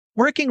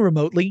Working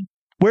remotely,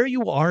 where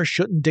you are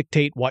shouldn't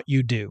dictate what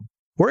you do.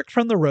 Work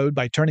from the road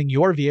by turning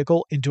your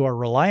vehicle into a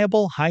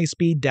reliable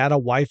high-speed data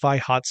Wi-Fi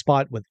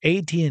hotspot with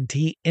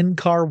AT&T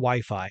in-car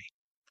Wi-Fi.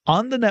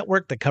 On the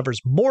network that covers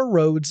more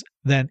roads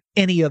than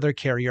any other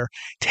carrier,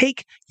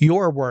 take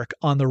your work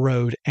on the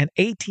road and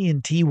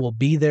AT&T will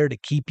be there to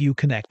keep you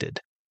connected.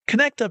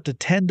 Connect up to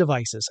 10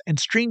 devices and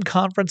stream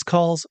conference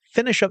calls,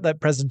 finish up that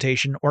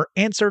presentation, or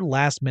answer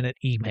last-minute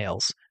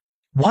emails.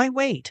 Why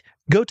wait?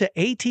 Go to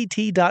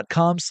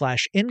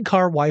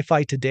att.com/in-car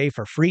Wi-Fi today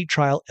for free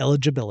trial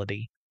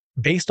eligibility.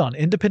 Based on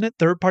independent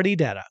third-party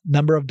data,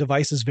 number of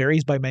devices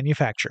varies by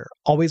manufacturer.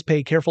 Always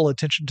pay careful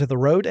attention to the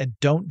road and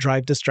don't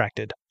drive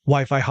distracted.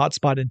 Wi-Fi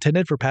hotspot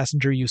intended for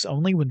passenger use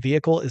only when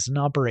vehicle is in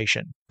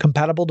operation.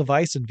 Compatible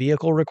device and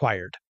vehicle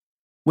required.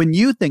 When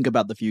you think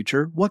about the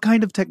future, what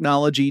kind of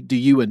technology do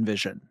you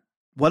envision?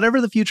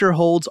 Whatever the future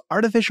holds,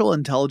 artificial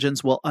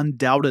intelligence will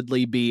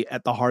undoubtedly be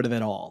at the heart of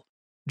it all.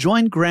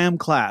 Join Graham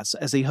Class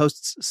as he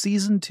hosts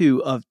Season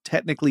 2 of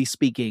Technically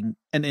Speaking,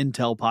 an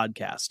Intel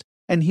podcast,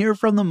 and hear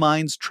from the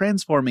minds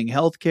transforming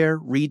healthcare,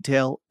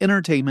 retail,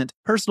 entertainment,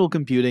 personal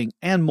computing,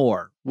 and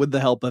more with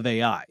the help of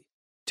AI.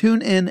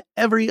 Tune in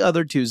every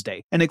other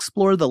Tuesday and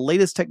explore the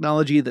latest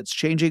technology that's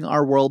changing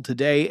our world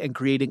today and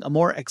creating a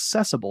more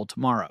accessible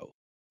tomorrow.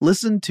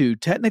 Listen to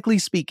Technically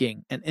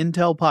Speaking, an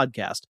Intel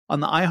podcast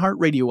on the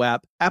iHeartRadio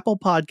app, Apple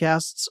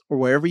Podcasts, or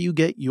wherever you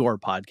get your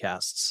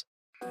podcasts.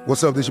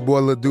 What's up, this your boy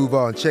Lil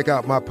Duval, and check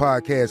out my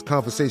podcast,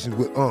 Conversations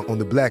with Unc, on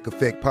the Black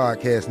Effect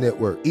Podcast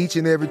Network. Each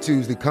and every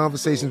Tuesday,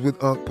 Conversations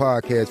with Unc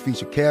podcast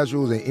feature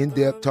casuals and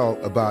in-depth talk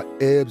about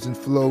ebbs and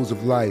flows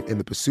of life and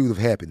the pursuit of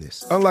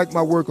happiness. Unlike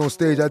my work on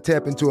stage, I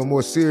tap into a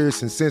more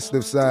serious and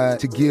sensitive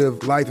side to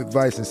give life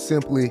advice and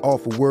simply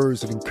offer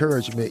words of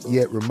encouragement,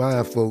 yet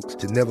remind folks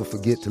to never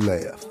forget to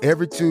laugh.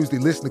 Every Tuesday,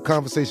 listen to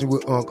Conversations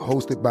with Unc,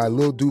 hosted by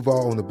Lil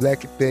Duval on the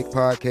Black Effect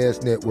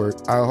Podcast Network,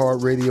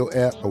 iHeartRadio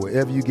app, or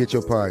wherever you get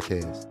your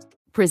podcasts.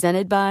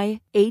 Presented by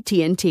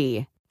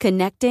AT&T.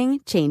 Connecting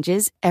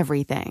changes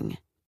everything.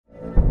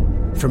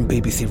 From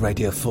BBC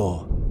Radio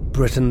 4,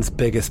 Britain's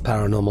biggest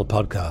paranormal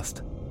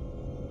podcast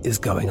is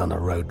going on a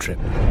road trip.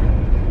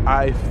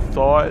 I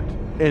thought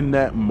in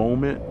that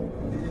moment,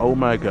 oh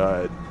my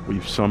God,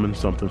 we've summoned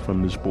something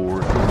from this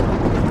board.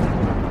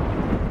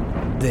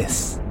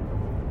 This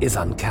is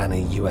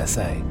Uncanny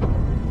USA.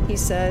 He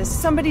says,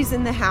 somebody's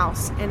in the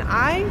house, and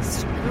I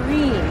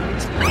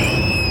screamed.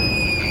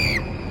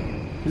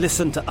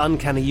 Listen to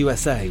Uncanny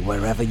USA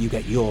wherever you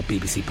get your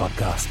BBC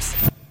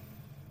podcasts,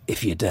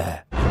 if you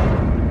dare.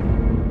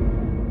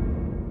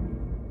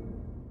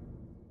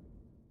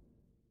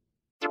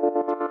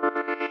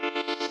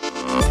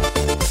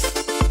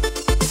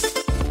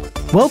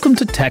 Welcome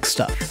to Tech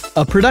Stuff,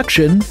 a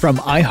production from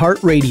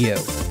iHeartRadio.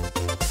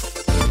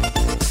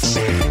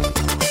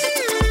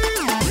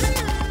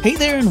 Hey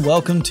there and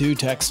welcome to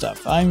Tech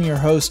Stuff. I'm your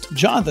host,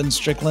 Jonathan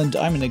Strickland.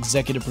 I'm an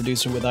executive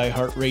producer with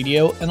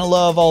iHeartRadio, and I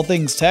love all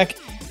things tech.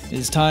 It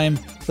is time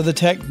for the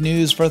tech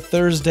news for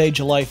Thursday,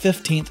 July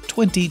 15th,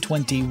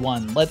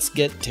 2021. Let's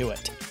get to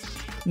it.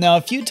 Now,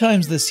 a few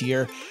times this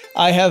year,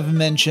 I have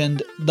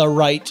mentioned the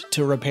right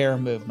to repair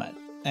movement.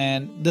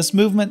 And this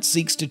movement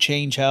seeks to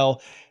change how,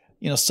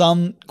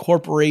 some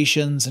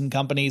corporations and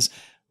companies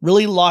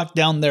really lock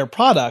down their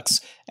products,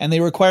 and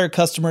they require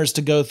customers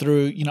to go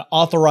through,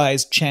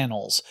 authorized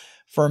channels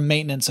for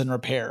maintenance and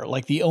repair.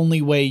 Like the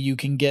only way you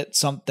can get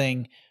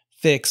something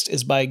fixed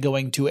is by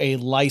going to a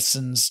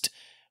licensed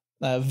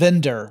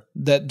vendor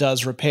that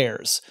does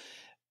repairs.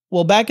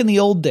 Well, back in the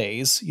old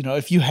days,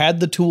 if you had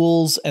the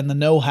tools and the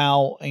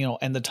know-how,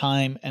 and the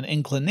time and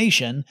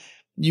inclination,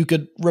 you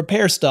could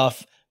repair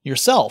stuff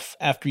yourself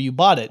after you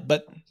bought it.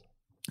 But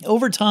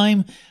over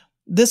time,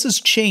 this has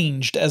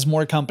changed as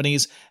more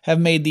companies have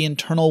made the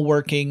internal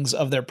workings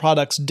of their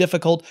products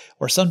difficult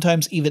or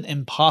sometimes even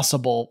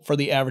impossible for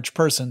the average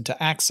person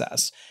to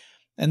access.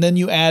 And then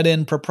you add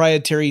in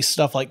proprietary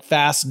stuff like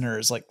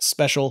fasteners, like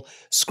special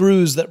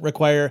screws that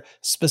require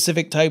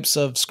specific types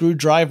of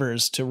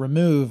screwdrivers to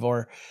remove,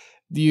 or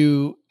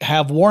you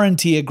have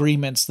warranty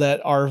agreements that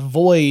are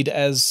void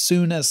as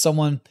soon as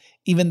someone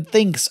even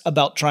thinks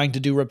about trying to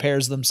do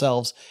repairs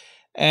themselves.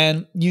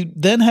 And you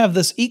then have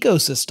this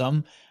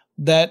ecosystem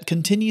that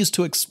continues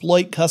to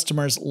exploit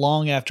customers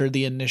long after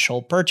the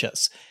initial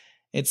purchase.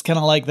 It's kind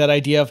of like that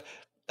idea of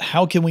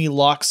how can we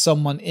lock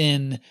someone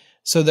in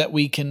so that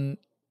we can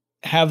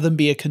have them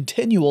be a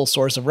continual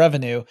source of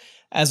revenue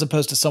as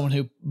opposed to someone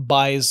who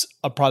buys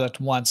a product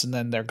once and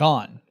then they're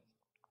gone.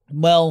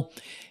 Well,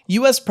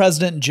 US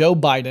President Joe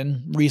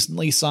Biden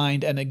recently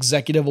signed an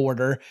executive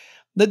order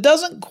that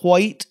doesn't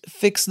quite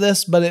fix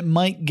this, but it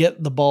might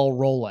get the ball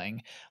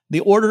rolling. The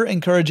order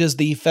encourages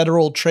the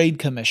Federal Trade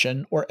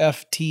Commission, or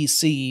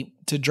FTC,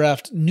 to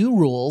draft new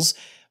rules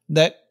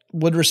that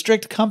would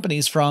restrict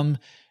companies from,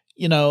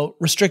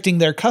 restricting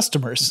their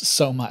customers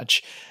so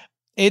much.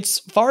 It's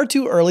far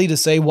too early to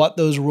say what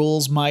those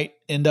rules might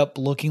end up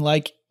looking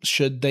like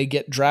should they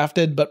get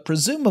drafted, but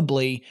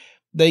presumably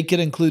they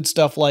could include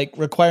stuff like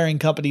requiring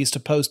companies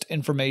to post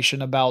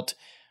information about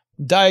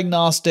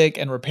diagnostic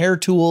and repair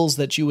tools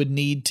that you would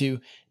need to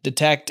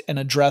detect and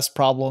address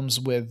problems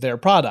with their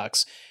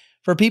products.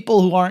 For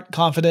people who aren't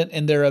confident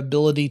in their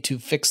ability to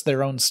fix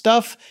their own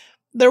stuff,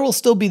 there will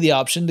still be the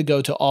option to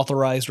go to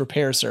authorized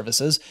repair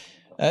services.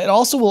 It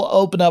also will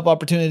open up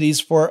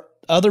opportunities for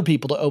other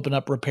people to open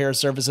up repair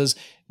services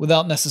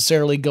without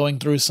necessarily going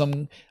through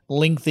some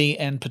lengthy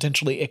and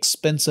potentially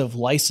expensive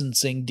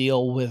licensing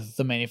deal with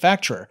the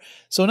manufacturer.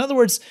 So in other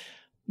words,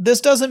 this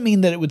doesn't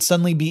mean that it would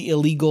suddenly be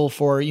illegal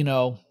for,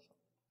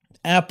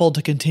 Apple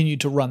to continue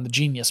to run the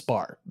Genius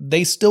Bar.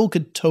 They still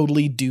could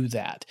totally do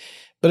that.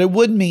 But it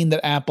would mean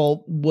that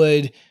Apple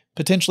would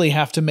potentially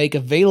have to make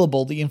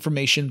available the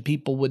information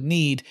people would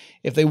need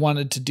if they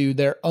wanted to do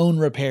their own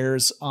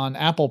repairs on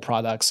Apple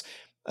products,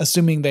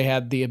 assuming they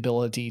had the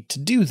ability to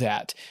do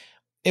that.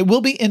 It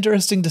will be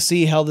interesting to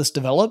see how this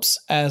develops,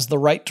 as the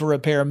right to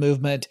repair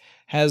movement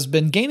has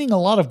been gaining a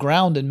lot of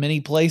ground in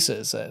many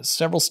places.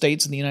 Several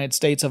states in the United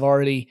States have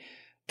already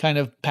kind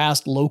of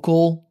passed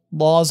local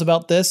laws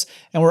about this,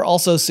 and we're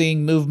also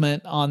seeing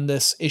movement on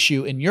this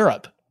issue in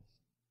Europe.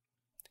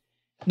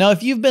 Now,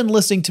 if you've been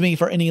listening to me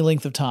for any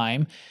length of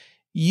time,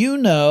 you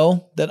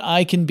know that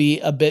I can be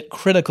a bit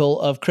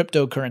critical of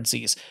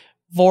cryptocurrencies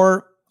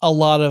for a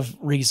lot of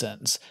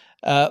reasons.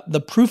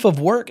 The proof of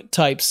work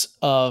types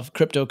of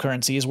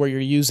cryptocurrencies, where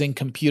you're using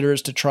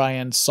computers to try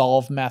and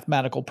solve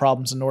mathematical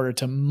problems in order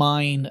to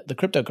mine the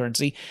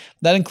cryptocurrency,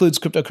 that includes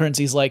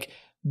cryptocurrencies like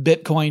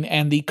Bitcoin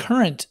and the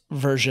current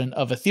version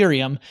of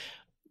Ethereum.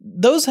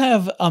 Those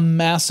have a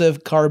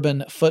massive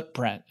carbon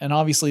footprint, and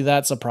obviously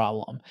that's a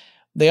problem.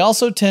 They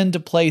also tend to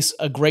place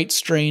a great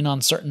strain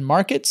on certain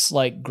markets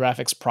like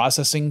graphics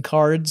processing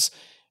cards,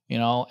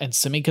 and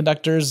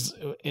semiconductors.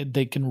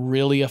 They can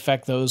really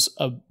affect those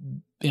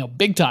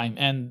big time,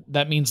 and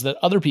that means that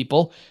other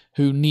people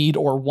who need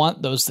or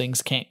want those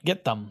things can't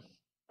get them.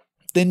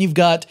 Then you've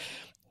got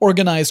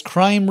organized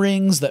crime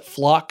rings that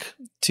flock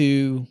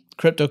to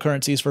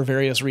cryptocurrencies for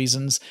various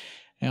reasons.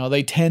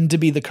 They tend to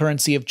be the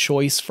currency of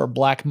choice for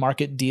black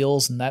market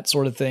deals and that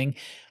sort of thing.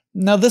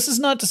 Now, this is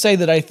not to say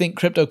that I think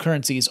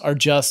cryptocurrencies are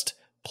just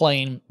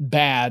plain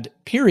bad,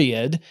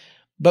 period,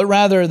 but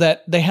rather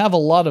that they have a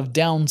lot of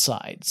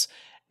downsides.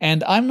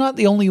 And I'm not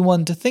the only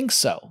one to think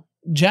so.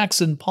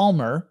 Jackson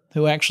Palmer,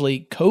 who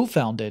actually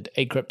co-founded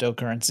a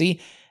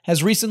cryptocurrency,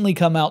 has recently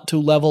come out to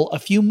level a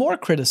few more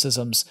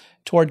criticisms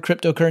toward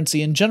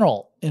cryptocurrency in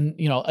general, in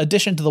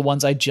addition to the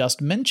ones I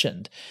just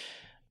mentioned.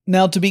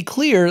 Now, to be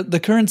clear, the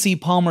currency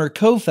Palmer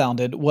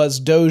co-founded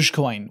was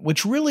Dogecoin,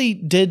 which really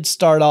did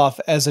start off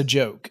as a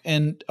joke,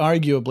 and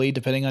arguably,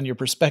 depending on your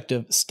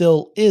perspective,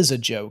 still is a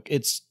joke.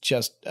 It's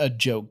just a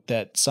joke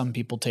that some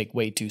people take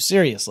way too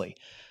seriously.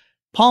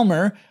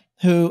 Palmer,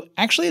 who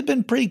actually had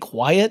been pretty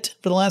quiet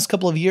for the last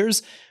couple of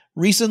years,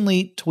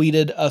 recently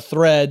tweeted a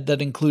thread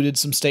that included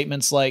some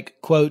statements like,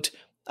 quote,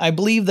 "I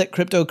believe that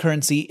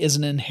cryptocurrency is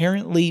an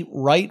inherently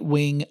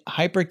right-wing,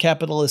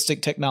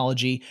 hyper-capitalistic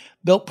technology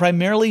built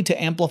primarily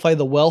to amplify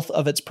the wealth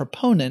of its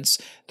proponents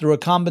through a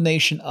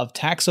combination of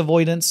tax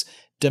avoidance,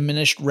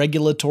 diminished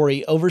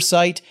regulatory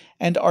oversight,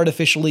 and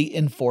artificially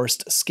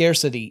enforced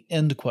scarcity,"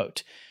 end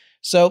quote.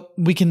 So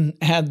we can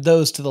add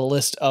those to the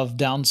list of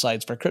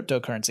downsides for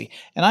cryptocurrency.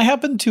 And I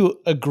happen to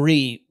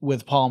agree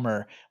with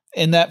Palmer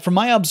in that, from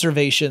my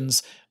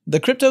observations, the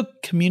crypto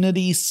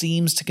community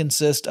seems to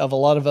consist of a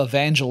lot of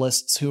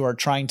evangelists who are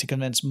trying to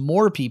convince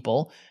more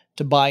people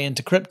to buy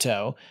into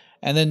crypto,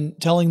 and then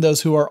telling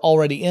those who are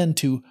already in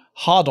to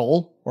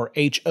hodl, or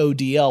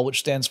HODL, which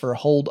stands for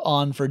hold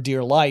on for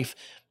dear life,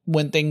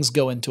 when things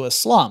go into a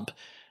slump.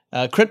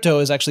 Crypto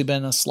has actually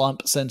been in a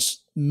slump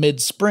since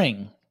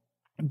mid-spring.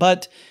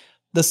 But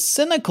the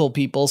cynical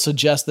people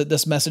suggest that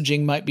this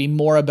messaging might be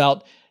more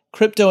about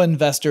crypto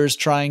investors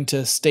trying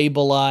to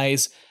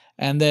stabilize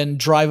and then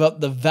drive up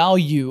the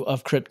value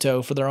of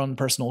crypto for their own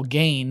personal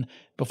gain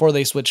before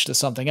they switch to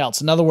something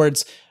else. In other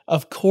words,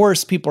 of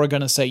course, people are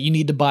going to say you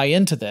need to buy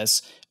into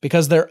this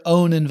because their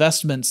own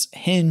investments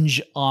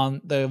hinge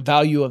on the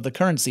value of the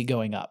currency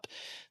going up.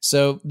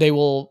 So they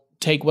will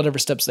take whatever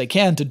steps they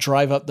can to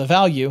drive up the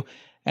value,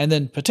 and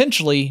then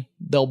potentially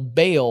they'll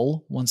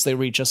bail once they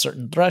reach a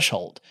certain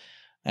threshold.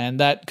 And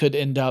that could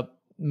end up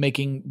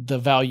making the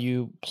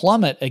value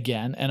plummet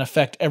again and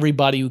affect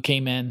everybody who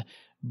came in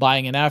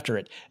buying in after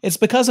it. It's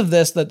because of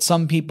this that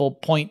some people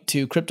point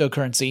to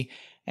cryptocurrency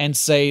and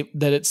say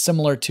that it's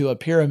similar to a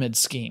pyramid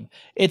scheme.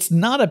 It's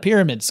not a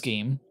pyramid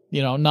scheme,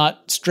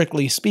 not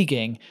strictly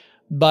speaking,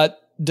 but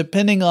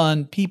depending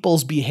on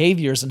people's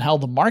behaviors and how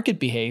the market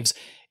behaves,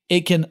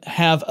 it can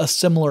have a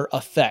similar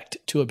effect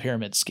to a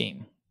pyramid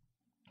scheme.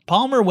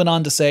 Palmer went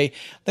on to say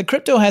that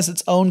crypto has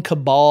its own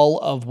cabal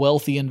of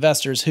wealthy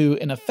investors who,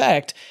 in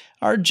effect,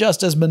 are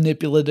just as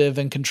manipulative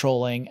and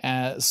controlling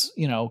as,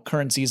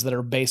 currencies that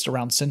are based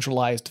around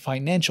centralized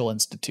financial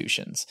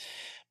institutions.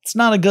 It's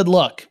not a good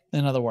look,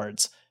 in other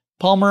words.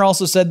 Palmer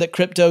also said that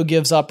crypto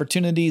gives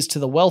opportunities to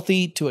the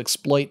wealthy to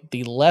exploit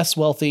the less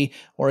wealthy,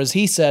 or as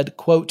he said,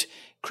 quote,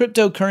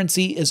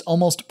 Cryptocurrency is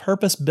almost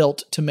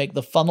purpose-built to make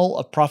the funnel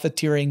of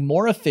profiteering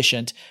more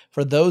efficient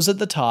for those at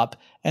the top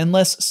and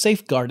less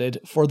safeguarded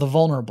for the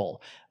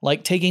vulnerable,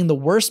 like taking the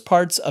worst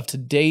parts of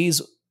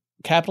today's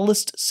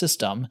capitalist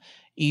system,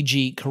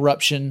 e.g.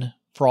 corruption,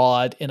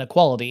 fraud,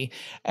 inequality,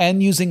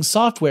 and using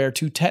software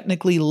to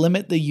technically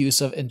limit the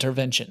use of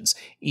interventions,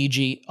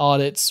 e.g.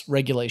 audits,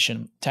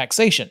 regulation,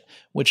 taxation,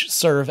 which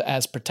serve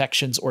as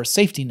protections or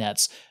safety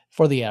nets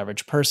for the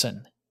average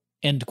person.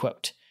 End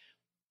quote.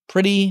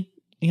 Pretty,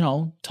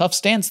 tough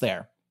stance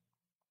there.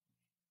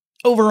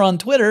 Over on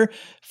Twitter,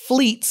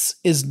 Fleets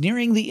is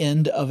nearing the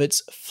end of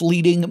its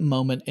fleeting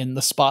moment in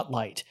the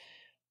spotlight.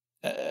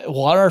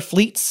 What are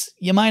Fleets,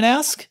 you might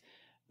ask?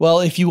 Well,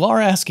 if you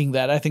are asking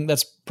that, I think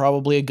that's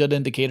probably a good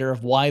indicator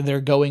of why they're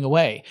going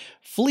away.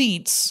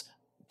 Fleets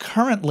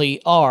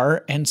currently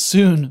are, and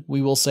soon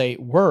we will say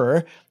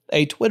were,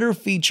 a Twitter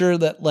feature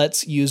that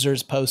lets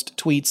users post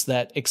tweets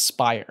that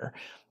expire.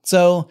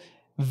 So,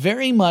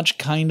 very much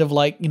kind of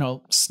like,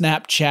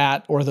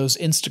 Snapchat or those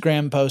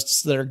Instagram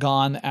posts that are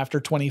gone after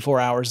 24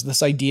 hours,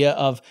 this idea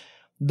of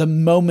the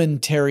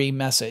momentary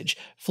message.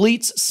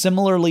 Fleets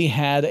similarly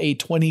had a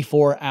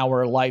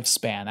 24-hour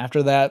lifespan.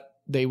 After that,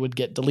 they would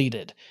get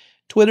deleted.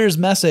 Twitter's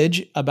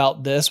message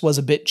about this was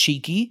a bit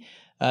cheeky.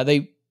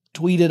 They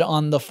tweeted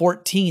on the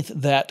 14th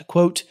that,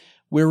 quote,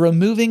 "We're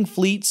removing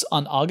Fleets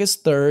on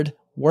August 3rd,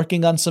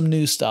 working on some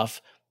new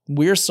stuff.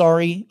 We're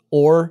sorry,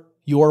 or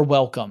you're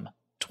welcome.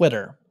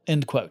 Twitter,"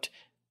 end quote.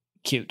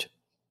 Cute.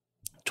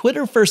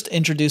 Twitter first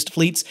introduced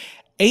Fleets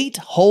 8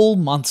 whole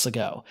months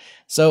ago,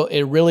 so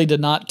it really did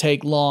not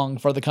take long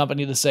for the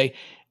company to say,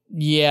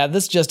 yeah,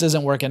 this just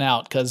isn't working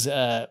out because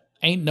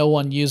ain't no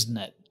one using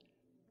it.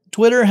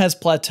 Twitter has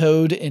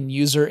plateaued in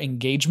user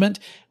engagement,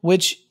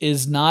 which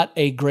is not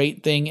a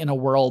great thing in a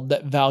world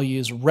that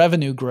values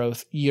revenue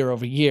growth year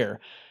over year.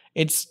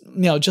 It's,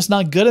 just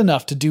not good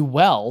enough to do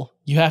well.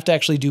 You have to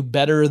actually do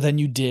better than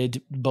you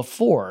did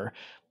before.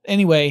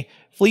 Anyway,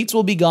 Fleets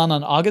will be gone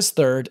on August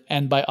 3rd,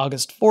 and by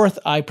August 4th,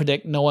 I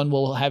predict no one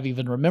will have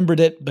even remembered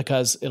it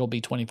because it'll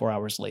be 24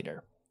 hours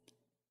later.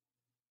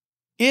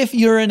 If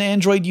you're an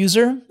Android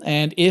user,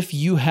 and if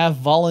you have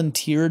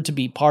volunteered to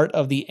be part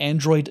of the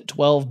Android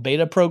 12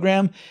 beta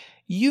program,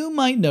 you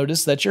might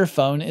notice that your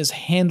phone is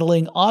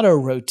handling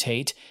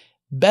auto-rotate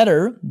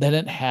better than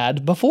it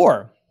had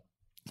before.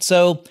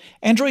 So,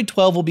 Android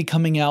 12 will be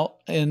coming out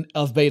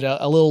of beta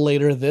a little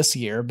later this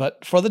year,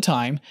 but for the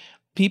time,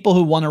 people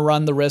who want to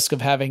run the risk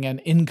of having an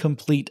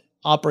incomplete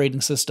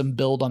operating system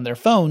build on their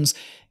phones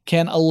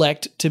can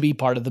elect to be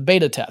part of the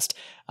beta test.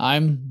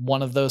 I'm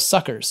one of those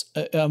suckers.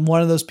 I'm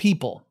one of those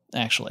people,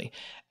 actually.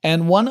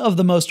 And one of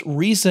the most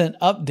recent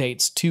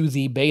updates to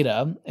the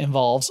beta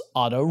involves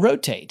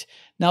auto-rotate.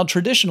 Now,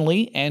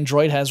 traditionally,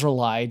 Android has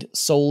relied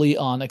solely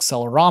on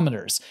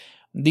accelerometers.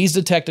 These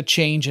detect a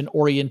change in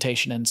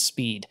orientation and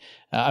speed.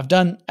 I've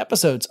done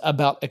episodes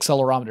about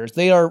accelerometers.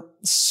 They are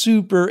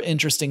super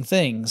interesting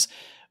things.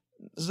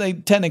 They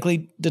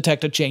technically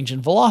detect a change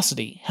in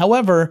velocity.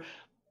 However,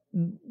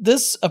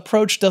 this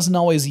approach doesn't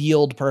always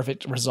yield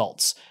perfect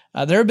results.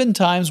 There have been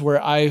times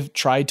where I've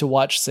tried to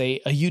watch, say,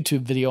 a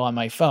YouTube video on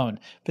my phone,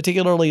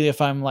 particularly if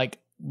I'm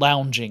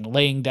lounging,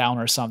 laying down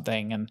or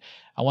something, and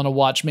I want to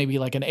watch maybe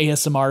an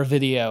ASMR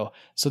video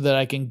so that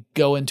I can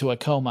go into a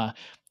coma.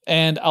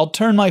 And I'll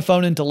turn my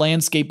phone into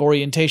landscape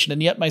orientation,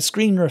 and yet my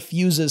screen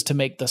refuses to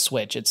make the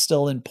switch. It's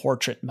still in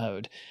portrait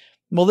mode.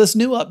 Well, this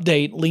new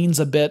update leans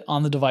a bit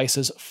on the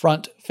device's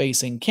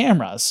front-facing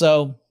camera.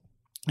 So,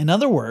 in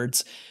other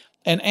words,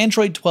 an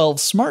Android 12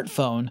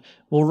 smartphone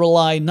will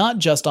rely not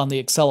just on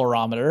the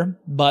accelerometer,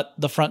 but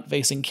the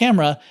front-facing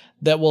camera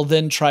that will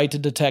then try to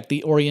detect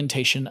the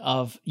orientation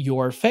of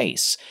your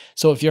face.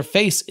 So if your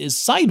face is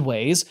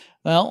sideways,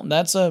 well,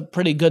 that's a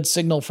pretty good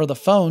signal for the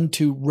phone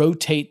to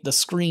rotate the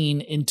screen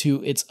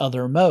into its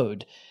other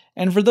mode.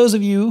 And for those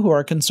of you who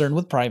are concerned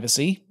with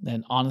privacy,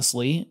 and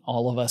honestly,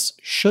 all of us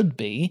should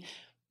be,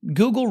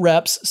 Google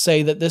reps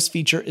say that this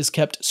feature is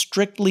kept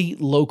strictly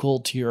local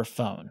to your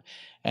phone,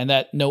 and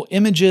that no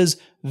images,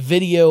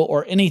 video,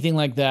 or anything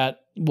like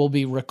that will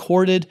be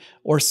recorded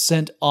or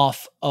sent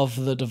off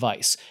of the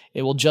device.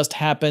 It will just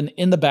happen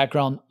in the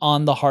background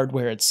on the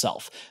hardware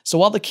itself. So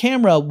while the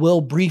camera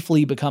will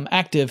briefly become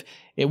active,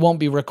 it won't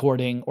be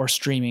recording or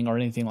streaming or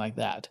anything like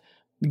that.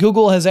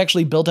 Google has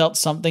actually built out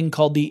something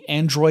called the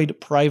Android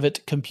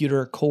Private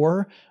Computer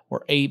Core,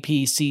 or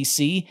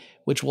APCC,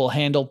 which will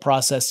handle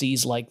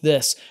processes like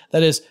this.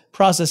 That is,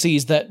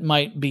 processes that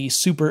might be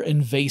super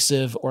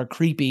invasive or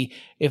creepy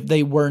if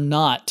they were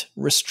not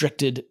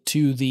restricted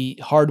to the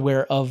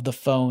hardware of the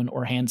phone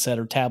or handset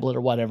or tablet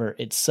or whatever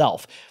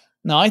itself.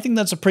 Now, I think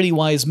that's a pretty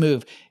wise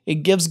move.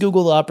 It gives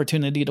Google the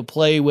opportunity to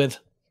play with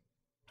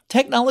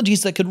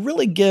technologies that could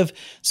really give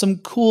some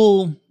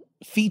cool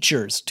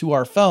features to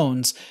our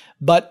phones,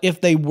 but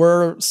if they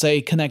were, say,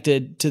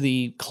 connected to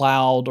the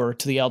cloud or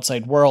to the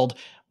outside world,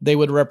 they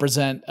would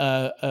represent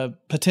a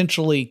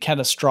potentially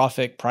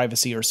catastrophic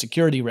privacy or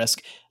security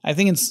risk. I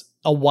think it's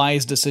a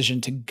wise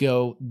decision to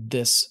go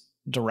this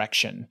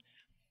direction.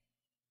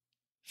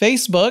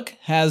 Facebook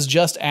has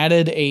just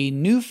added a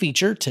new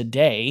feature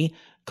today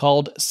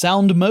called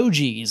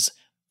Soundmojis,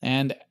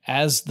 and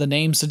as the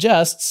name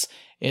suggests,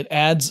 it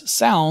adds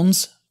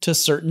sounds to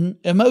certain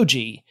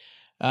emoji.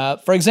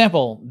 For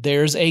example,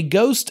 there's a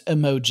ghost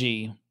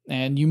emoji,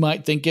 and you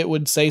might think it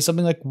would say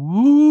something like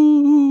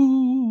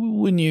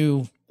woo when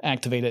you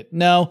activate it.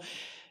 No,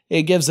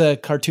 it gives a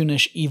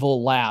cartoonish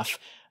evil laugh.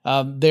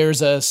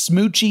 There's a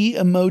smoochy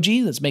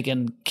emoji that's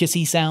making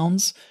kissy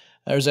sounds.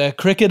 There's a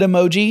cricket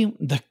emoji.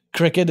 The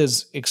cricket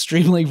is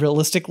extremely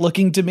realistic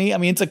looking to me. I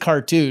mean, it's a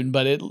cartoon,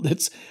 but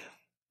it's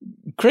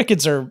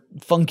crickets are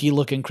funky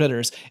looking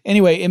critters.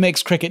 Anyway, it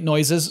makes cricket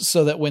noises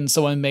so that when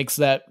someone makes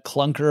that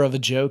clunker of a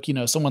joke,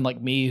 someone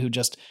like me who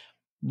just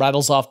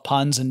rattles off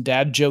puns and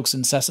dad jokes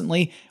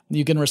incessantly,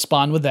 you can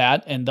respond with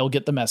that and they'll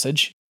get the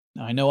message.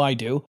 I know I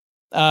do.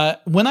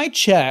 When I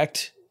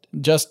checked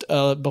just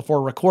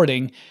before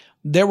recording,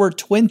 there were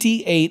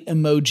 28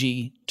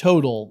 emoji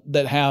total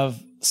that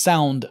have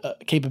sound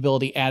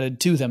capability added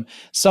to them.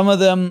 Some of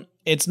them,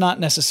 it's not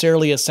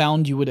necessarily a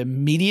sound you would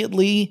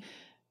immediately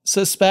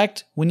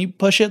suspect when you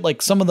push it.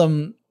 Like some of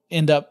them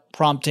end up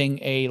prompting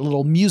a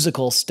little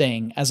musical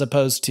sting as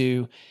opposed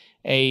to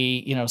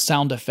a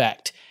sound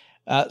effect.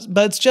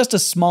 But it's just a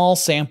small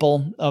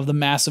sample of the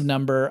massive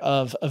number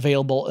of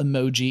available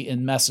emoji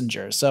in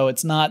Messenger. So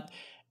it's not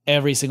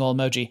every single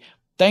emoji.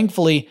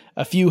 Thankfully,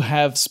 a few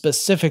have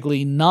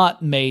specifically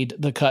not made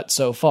the cut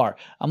so far.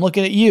 I'm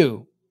looking at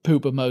you,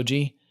 poop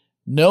emoji.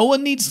 No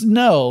one needs to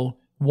know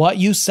what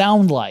you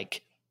sound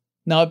like.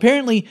 Now,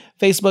 apparently,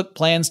 Facebook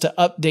plans to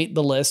update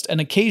the list and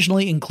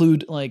occasionally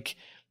include,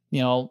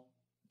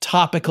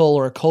 topical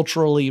or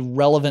culturally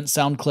relevant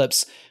sound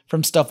clips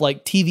from stuff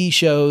like TV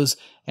shows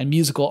and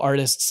musical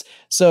artists.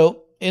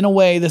 So, in a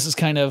way, this is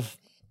kind of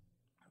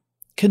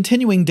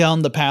continuing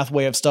down the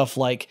pathway of stuff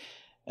like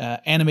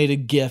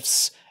animated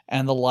GIFs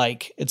and the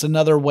like. It's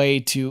another way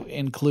to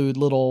include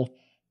little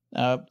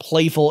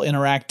playful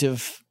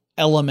interactive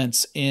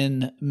elements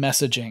in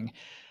messaging.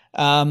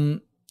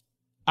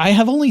 I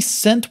have only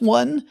sent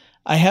one.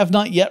 I have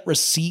not yet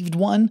received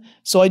one,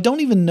 so I don't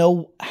even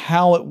know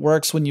how it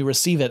works when you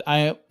receive it.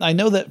 I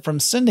know that from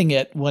sending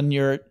it, when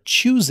you're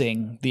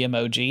choosing the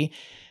emoji,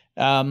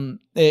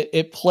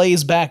 it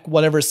plays back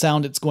whatever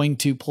sound it's going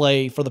to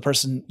play for the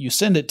person you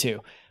send it to.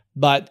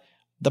 But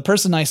the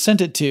person I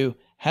sent it to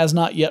has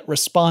not yet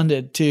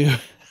responded to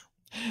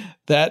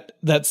that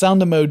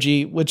sound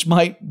emoji, which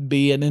might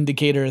be an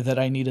indicator that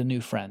I need a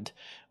new friend.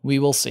 We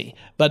will see.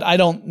 But I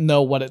don't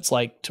know what it's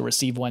like to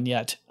receive one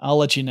yet. I'll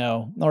let you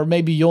know, or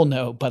maybe you'll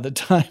know by the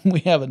time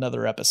we have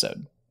another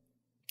episode.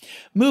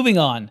 Moving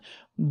on,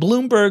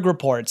 Bloomberg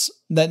reports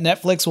that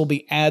Netflix will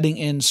be adding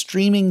in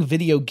streaming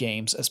video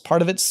games as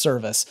part of its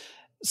service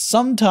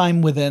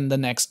sometime within the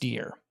next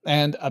year,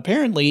 and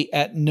apparently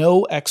at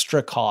no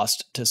extra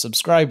cost to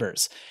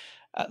subscribers.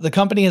 The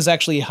company has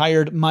actually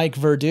hired Mike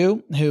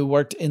Verdu, who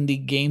worked in the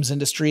games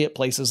industry at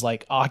places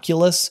like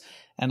Oculus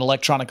and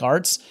Electronic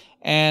Arts,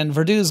 and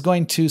Verdu is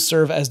going to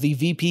serve as the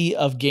VP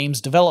of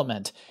Games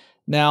Development.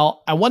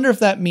 Now, I wonder if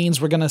that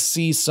means we're going to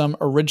see some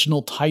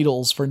original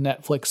titles for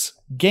Netflix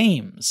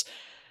games.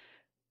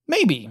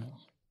 Maybe.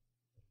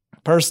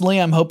 Personally,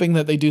 I'm hoping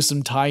that they do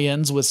some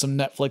tie-ins with some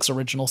Netflix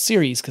original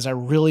series, because I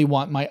really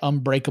want my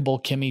Unbreakable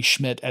Kimmy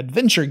Schmidt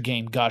adventure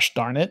game, gosh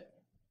darn it.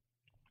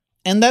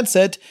 And that's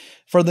it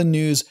for the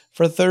news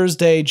for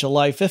Thursday,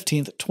 July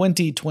 15th,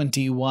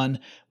 2021.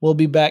 We'll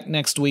be back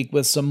next week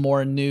with some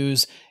more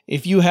news.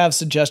 If you have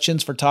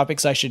suggestions for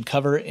topics I should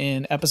cover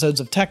in episodes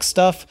of Tech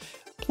Stuff,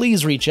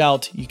 please reach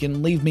out. You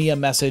can leave me a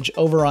message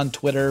over on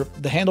Twitter.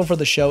 The handle for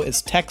the show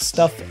is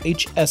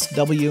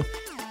TechStuffHSW,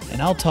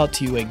 and I'll talk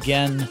to you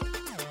again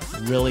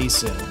really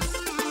soon.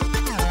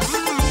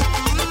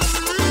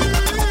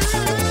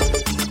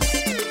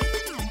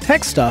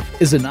 Tech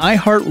Stuff is an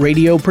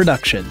iHeartRadio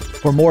production.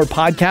 For more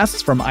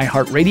podcasts from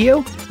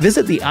iHeartRadio,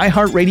 visit the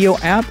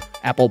iHeartRadio app,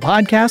 Apple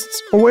Podcasts,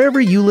 or wherever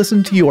you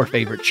listen to your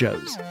favorite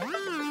shows.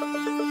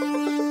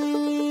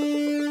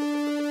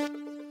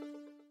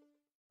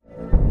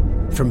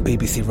 From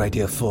BBC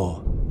Radio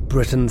 4,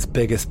 Britain's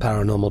biggest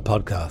paranormal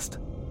podcast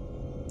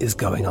is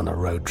going on a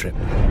road trip.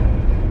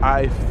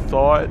 I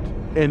thought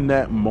in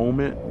that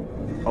moment,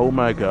 oh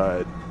my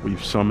God,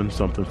 we've summoned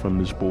something from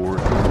this board.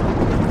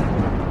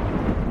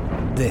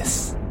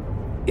 This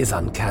is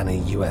Uncanny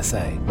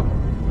USA.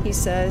 He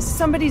says,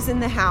 somebody's in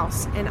the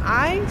house, and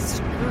I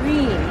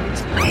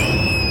screamed.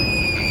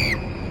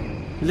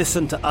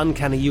 Listen to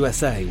Uncanny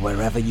USA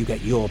wherever you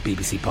get your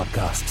BBC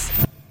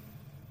podcasts,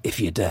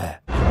 if you dare.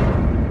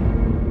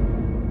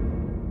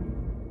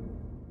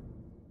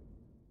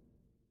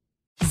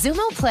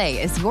 Xumo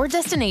Play is your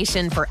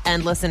destination for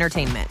endless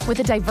entertainment. With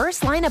a diverse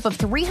lineup of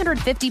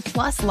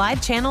 350-plus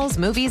live channels,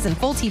 movies, and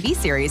full TV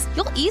series,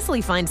 you'll easily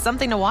find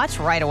something to watch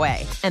right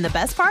away. And the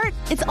best part?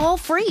 It's all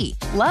free.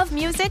 Love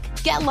music?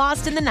 Get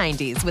lost in the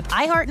 90s with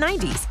iHeart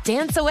 90s,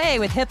 dance away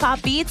with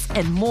hip-hop beats,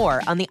 and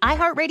more on the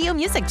iHeartRadio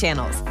music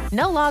channels.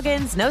 No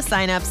logins, no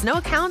signups, no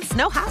accounts,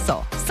 no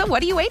hassle. So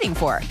what are you waiting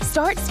for?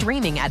 Start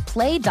streaming at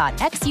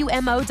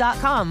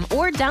play.xumo.com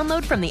or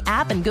download from the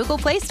app and Google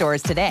Play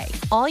stores today.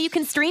 All you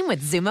can stream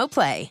with Xumo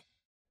Play.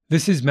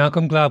 This is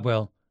Malcolm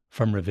Gladwell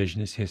from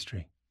Revisionist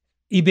History.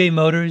 eBay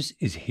Motors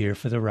is here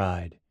for the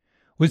ride.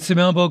 With some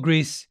elbow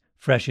grease,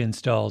 fresh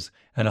installs,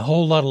 and a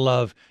whole lot of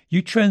love,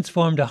 you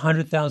transformed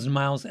 100,000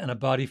 miles and a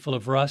body full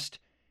of rust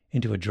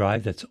into a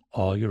drive that's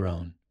all your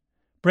own.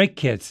 Brake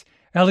kits,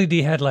 LED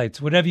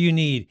headlights, whatever you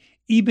need,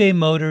 eBay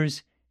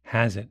Motors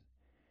has it.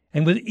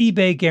 And with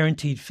eBay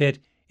Guaranteed Fit,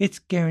 it's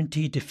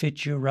guaranteed to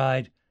fit your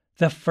ride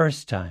the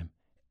first time,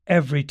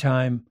 every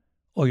time,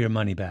 or your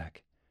money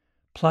back.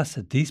 Plus,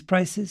 at these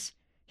prices,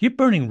 you're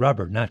burning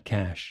rubber, not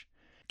cash.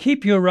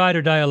 Keep your ride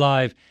or die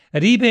alive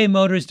at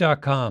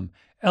ebaymotors.com.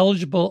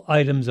 Eligible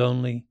items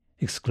only.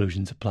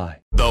 Exclusions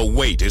apply. The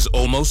wait is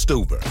almost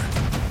over.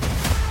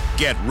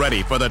 Get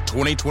ready for the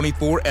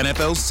 2024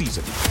 NFL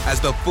season as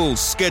the full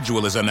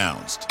schedule is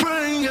announced.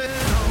 Bring it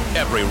on.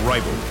 Every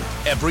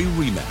rivalry, every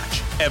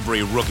rematch,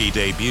 every rookie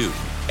debut,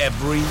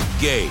 every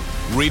game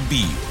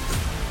revealed.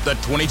 The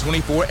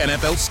 2024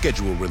 NFL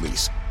schedule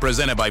release,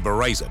 presented by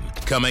Verizon,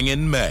 coming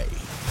in May.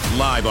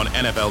 Live on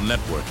NFL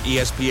Network,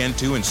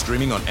 ESPN2, and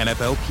streaming on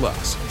NFL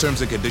Plus.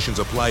 Terms and conditions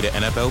apply to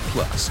NFL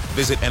Plus.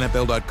 Visit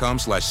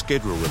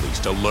NFL.com/schedule release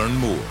to learn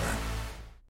more.